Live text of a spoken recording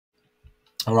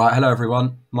All right, hello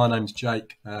everyone. My name's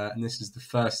Jake, and this is the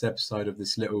first episode of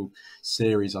this little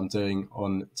series I'm doing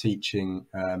on teaching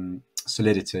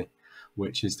Solidity,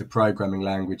 which is the programming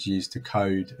language used to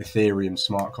code Ethereum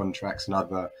smart contracts and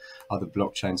other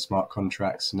blockchain smart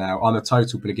contracts. Now, I'm a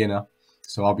total beginner,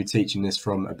 so I'll be teaching this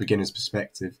from a beginner's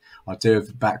perspective. I do have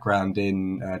a background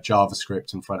in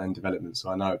JavaScript and front-end development, so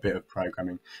I know a bit of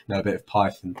programming, know a bit of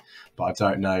Python, but I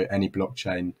don't know any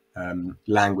blockchain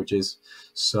languages.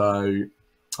 So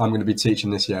I'm going to be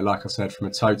teaching this, like I said, from a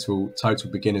total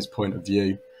beginner's point of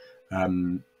view.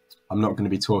 I'm not going to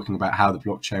be talking about how the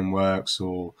blockchain works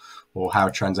or how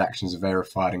transactions are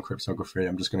verified in cryptography.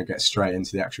 I'm just going to get straight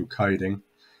into the actual coding.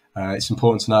 It's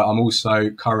important to know I'm also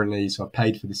currently, so I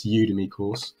paid for this Udemy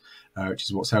course, which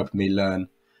is what's helping me learn.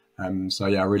 So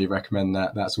yeah, I really recommend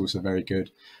that. That's also very good.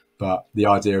 But the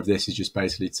idea of this is just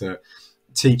basically to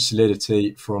teach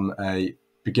Solidity from a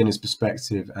beginner's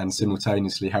perspective and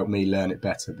simultaneously help me learn it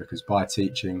better, because by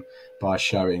teaching, by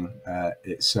showing,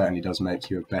 it certainly does make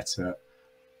you a better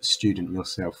student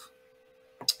yourself.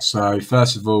 So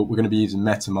first of all, we're going to be using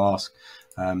MetaMask.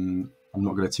 I'm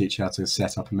not going to teach you how to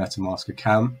set up a MetaMask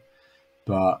account,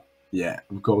 but yeah,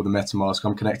 we've got all the MetaMask.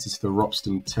 I'm connected to the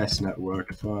Ropsten test network.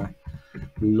 If I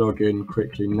log in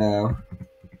quickly now.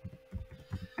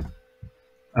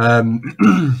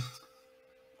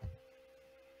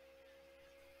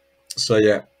 So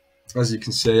yeah, as you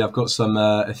can see, I've got some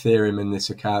Ethereum in this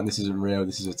account. This isn't real.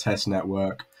 This is a test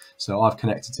network. So I've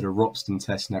connected to the Ropsten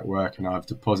test network and I've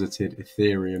deposited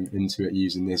Ethereum into it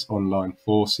using this online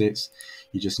faucets.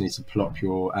 You just need to plop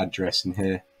your address in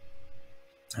here.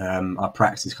 I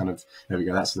practice there we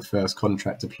go. That's the first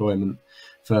contract deployment,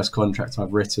 first contract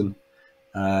I've written.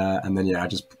 And then, yeah,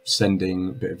 just sending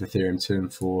a bit of Ethereum to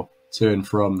and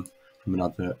from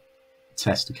another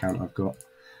test account I've got.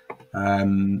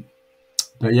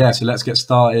 But yeah, so let's get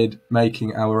started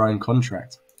making our own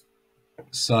contract.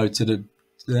 So to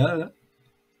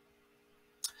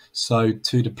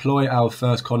deploy our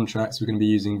first contracts, we're going to be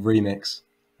using Remix,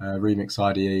 Remix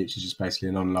IDE, which is just basically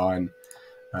an online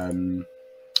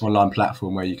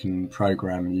platform where you can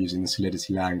program using the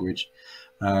Solidity language.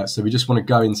 So we just want to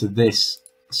go into this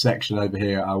section over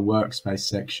here, our workspace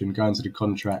section, go into the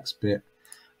contracts bit,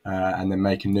 and then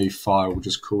make a new file. We'll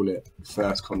just call it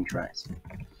first contract.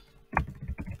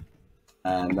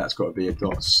 And that's got to be a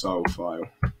 .sol file.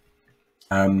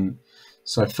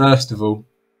 So first of all,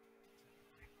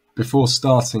 before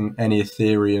starting any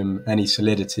Ethereum, any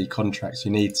Solidity contracts, you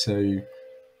need to...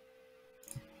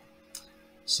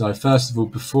 So first of all,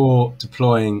 before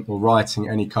deploying or writing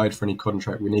any code for any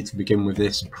contract, we need to begin with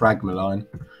this pragma line.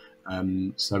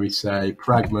 So we say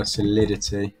pragma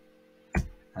Solidity,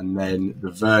 and then the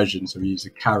version, so we use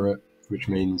a caret, which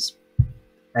means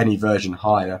any version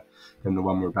higher than the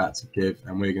one we're about to give,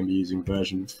 and we're going to be using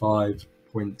version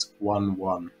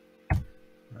 5.11.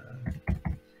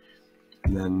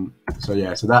 And then, so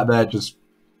that there just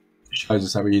shows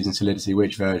us that we're using Solidity,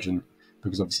 which version,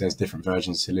 because obviously there's different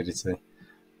versions of Solidity.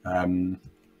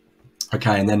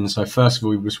 Okay, and then so first of all,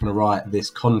 we just want to write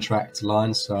this contract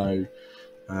line. So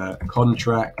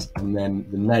contract, and then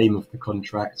the name of the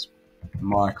contract,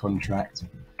 my contract,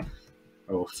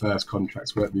 or first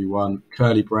contracts, whatever you want,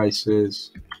 curly braces,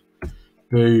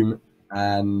 boom.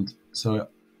 And so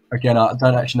again, I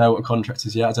don't actually know what a contract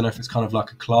is yet. I don't know if it's kind of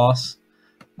like a class,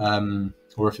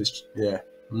 or if it's,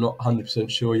 I'm not 100%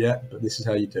 sure yet, but this is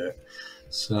how you do it.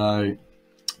 So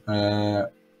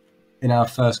in our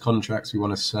first contracts, we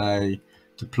want to say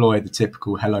deploy the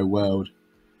typical hello world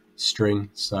string.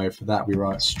 So for that, we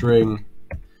write string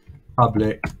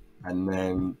public, and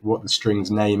then what the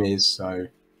string's name is. So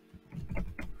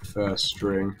first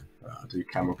string, I'll do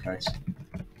camel case,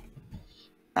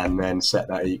 and then set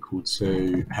that equal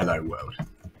to hello world.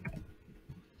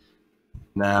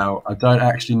 Now, I don't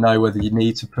actually know whether you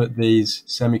need to put these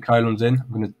semicolons in.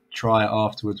 I'm going to try it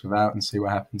afterwards without and see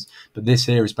what happens. But this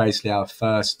here is basically our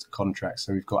first contract.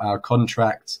 So we've got our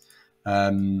contract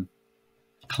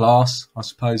class, I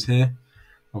suppose, here,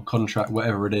 or contract,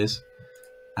 whatever it is.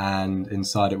 And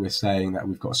inside it, we're saying that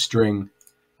we've got a string,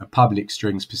 a public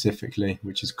string specifically,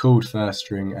 which is called first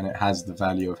string, and it has the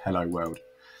value of hello world.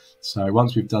 So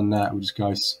once we've done that, we'll just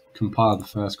go compile the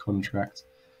first contract.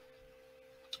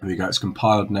 There we go, it's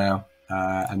compiled now,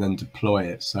 and then deploy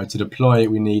it. So to deploy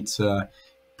it, we need to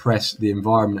press the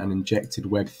environment and injected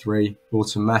web3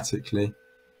 automatically.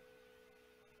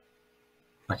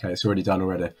 Okay, it's already done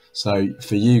already. So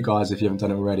for you guys, if you haven't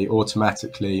done it already,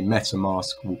 automatically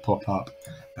MetaMask will pop up.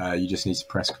 You just need to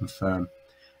press confirm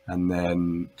and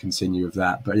then continue with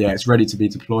that. But yeah, it's ready to be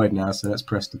deployed now. So let's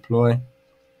press deploy.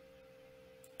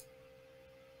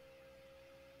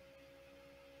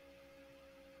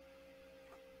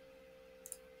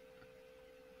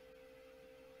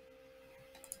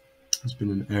 There's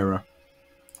been an error.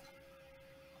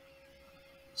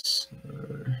 So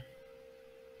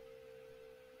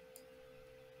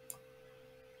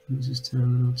this is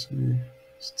terminal 2.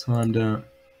 It's timed out.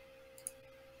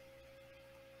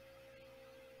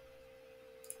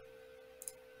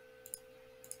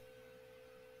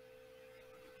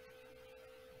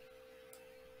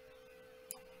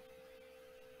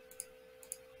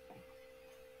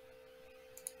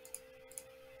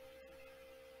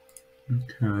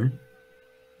 Okay.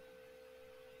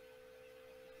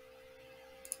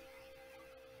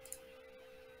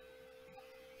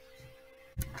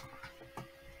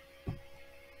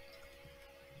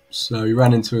 So we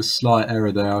ran into a slight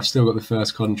error there. I've still got the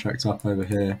first contract up over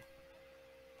here.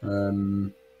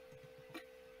 So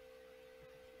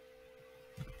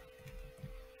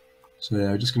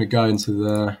yeah, we're just going to go into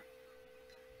the,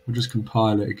 we'll just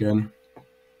compile it again.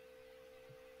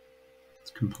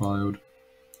 It's compiled,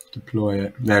 deploy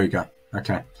it. There we go.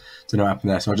 Okay, don't know what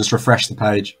happened there. So I'll just refresh the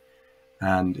page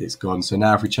and it's gone. So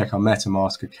now if we check our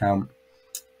MetaMask account,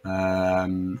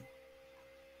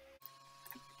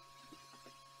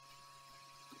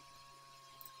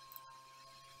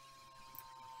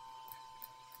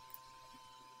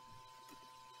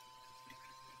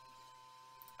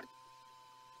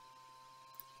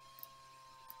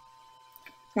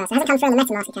 right, so it hasn't come through on the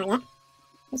MetaMask account yet,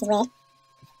 which is weird.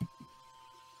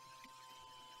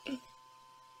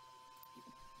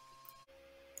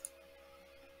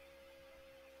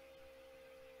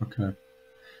 okay.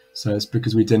 So it's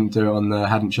because we didn't do it on the,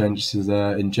 hadn't changed to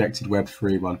the injected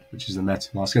Web3 one, which is the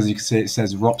MetaMask. As you can see, it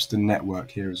says Ropsten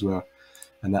network here as well,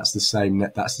 and that's the same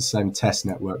that's the same test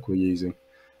network we're using.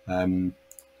 So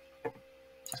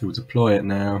we'll deploy it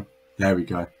now. There we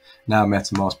go. Now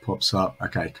MetaMask pops up.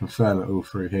 Okay, confirm it all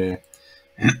through here.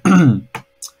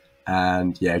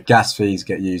 And yeah, gas fees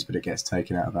get used, but it gets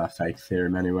taken out of our fake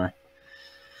Ethereum anyway.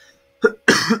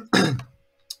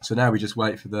 So now we just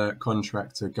wait for the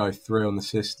contract to go through on the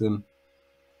system.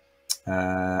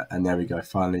 And there we go.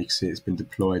 Finally, you can see it's been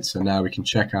deployed. So now we can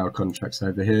check our contracts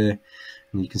over here.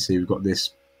 And you can see we've got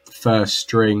this first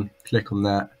string. Click on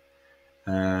that.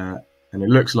 And it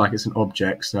looks like it's an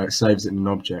object. So it saves it in an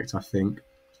object, I think.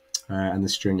 And the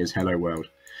string is hello world.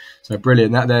 So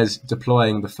brilliant. That there's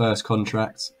deploying the first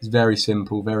contract. It's very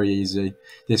simple, very easy.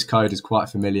 This code is quite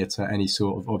familiar to any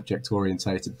sort of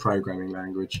object-oriented programming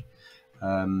language.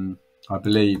 I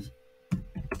believe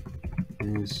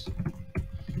is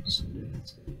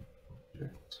Solidity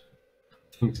object.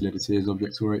 I think Solidity is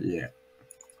object-oriented. Yeah.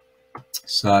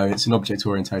 So it's an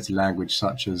object-oriented language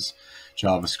such as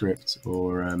JavaScript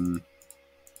or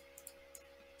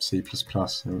C++. I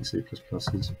think C++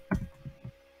 is.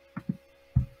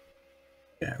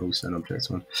 Yeah, also an object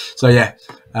one. So yeah,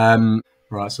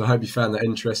 right. So I hope you found that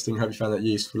interesting. Hope you found that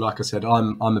useful. Like I said,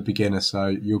 I'm a beginner, so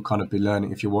you'll kind of be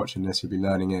learning. If you're watching this, you'll be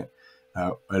learning it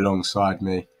alongside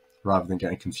me, rather than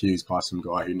getting confused by some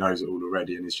guy who knows it all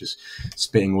already and is just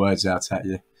spitting words out at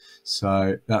you.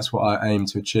 So that's what I aim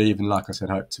to achieve. And like I said,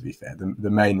 hope to be fair,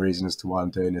 the main reason as to why I'm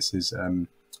doing this is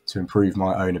to improve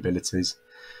my own abilities,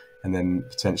 and then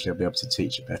potentially I'll be able to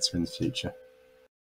teach it better in the future.